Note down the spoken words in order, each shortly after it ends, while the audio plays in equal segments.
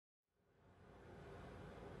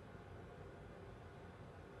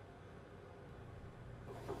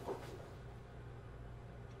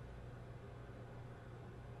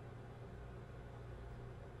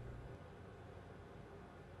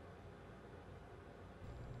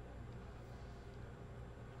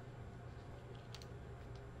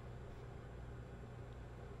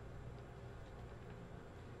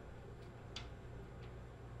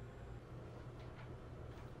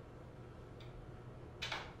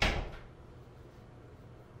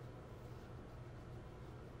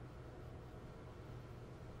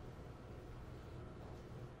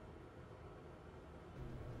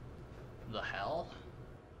the hell?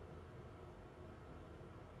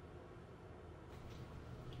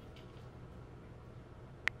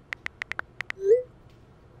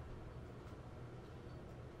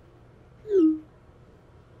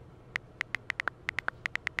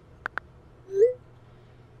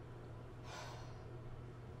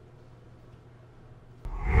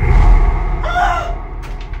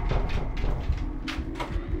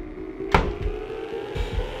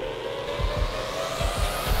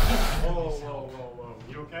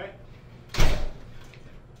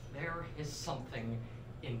 There is something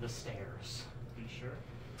in the stairs. Are you sure?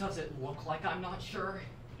 Does it look like I'm not sure?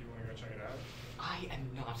 You want to go check it out? I am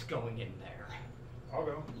not going in there. I'll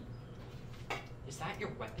go. Is that your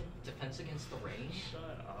weapon? Defense against the rain?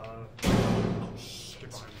 Shut up. Oh shit.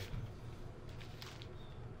 Get behind me.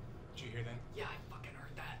 Did you hear that? Yeah, I fucking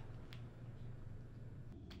heard that.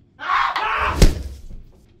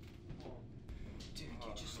 Dude,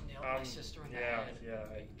 you just nailed my sister in the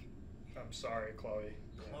head. I'm sorry, Chloe.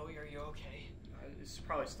 Chloe, are you okay? It's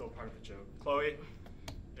probably still part of the joke. Chloe,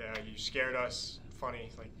 yeah, you scared us. Funny,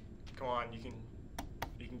 like, come on, you can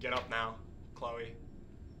get up now, Chloe.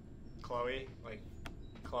 Chloe, like,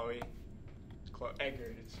 Chloe.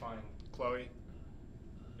 Edgar, it's fine. Chloe,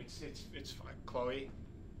 it's fine. Chloe,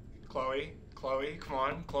 come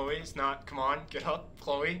on, Chloe, it's not. Come on, get up,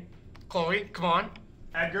 Chloe, come on.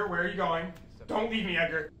 Edgar, where are you going? Don't leave me,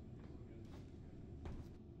 Edgar.